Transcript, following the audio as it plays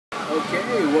Okay,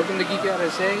 welcome to Geek Out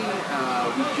SA.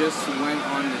 We just went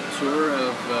on the tour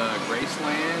of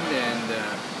Graceland, and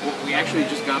we actually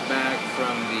just got back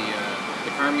from the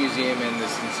car museum and the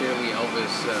Sincerely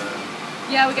Elvis.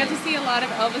 Yeah, we got to see a lot of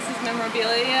Elvis's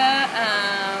memorabilia,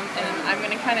 and I'm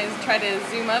going to kind of try to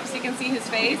zoom up so you can see his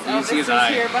face. Elvis is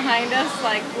here behind us,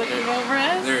 like looking over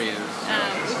us. There he is.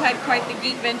 We've had quite the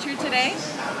Geekventure today.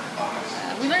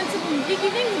 We learned some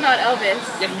geeky things about Elvis.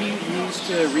 Yeah, he used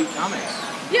to read comics.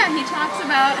 Yeah, he talks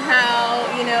about how,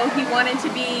 he wanted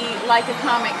to be like a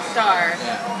comic star.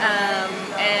 Yeah.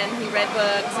 And he read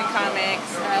books and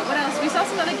comics. What else? We saw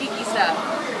some other geeky stuff.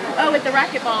 Oh, at the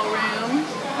racquetball room.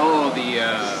 Oh, the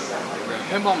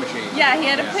pinball machine. Yeah, he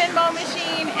had a pinball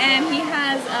machine, and he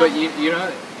has... but you know,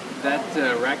 that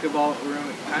racquetball room,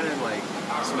 it kind of like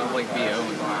smelled like BO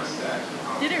in there.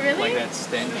 Did it really? Like that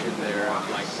stench in there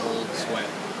of like old sweat.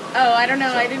 Oh, I don't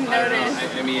know. So, I didn't notice.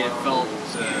 I mean, it felt...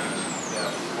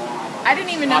 I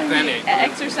didn't even know authentic. he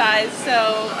exercised,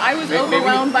 so I was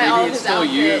overwhelmed by all of his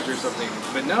outfits. Maybe it's still used or something,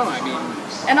 but no, I mean...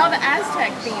 And all the Aztec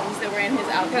themes that were in his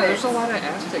outfits. Yeah, there's a lot of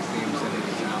Aztec themes in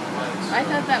his outfits. I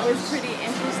thought that was pretty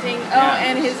interesting. Oh,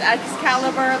 and his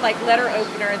Excalibur, like letter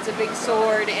opener, it's a big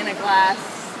sword in a glass.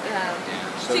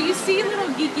 So you see little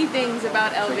geeky things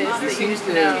about Elvis that He seems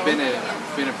to have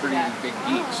been a pretty big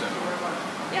geek, so...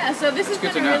 Yeah, so this has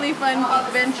been a really fun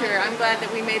Geekventure. I'm glad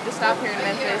that we made the stop here in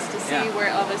Memphis to see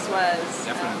where Elvis was.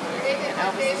 Definitely. And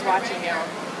Elvis is watching you,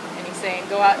 and he's saying,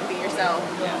 go out and be yourself.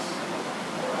 Yes.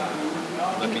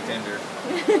 Let me tender.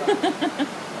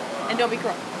 And don't be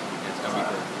cruel. Yes, don't be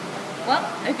cruel. Well,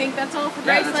 I think that's all for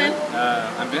Graceland. That's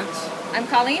it. I'm Vince. I'm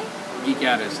Colleen. Geek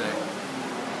Out SA.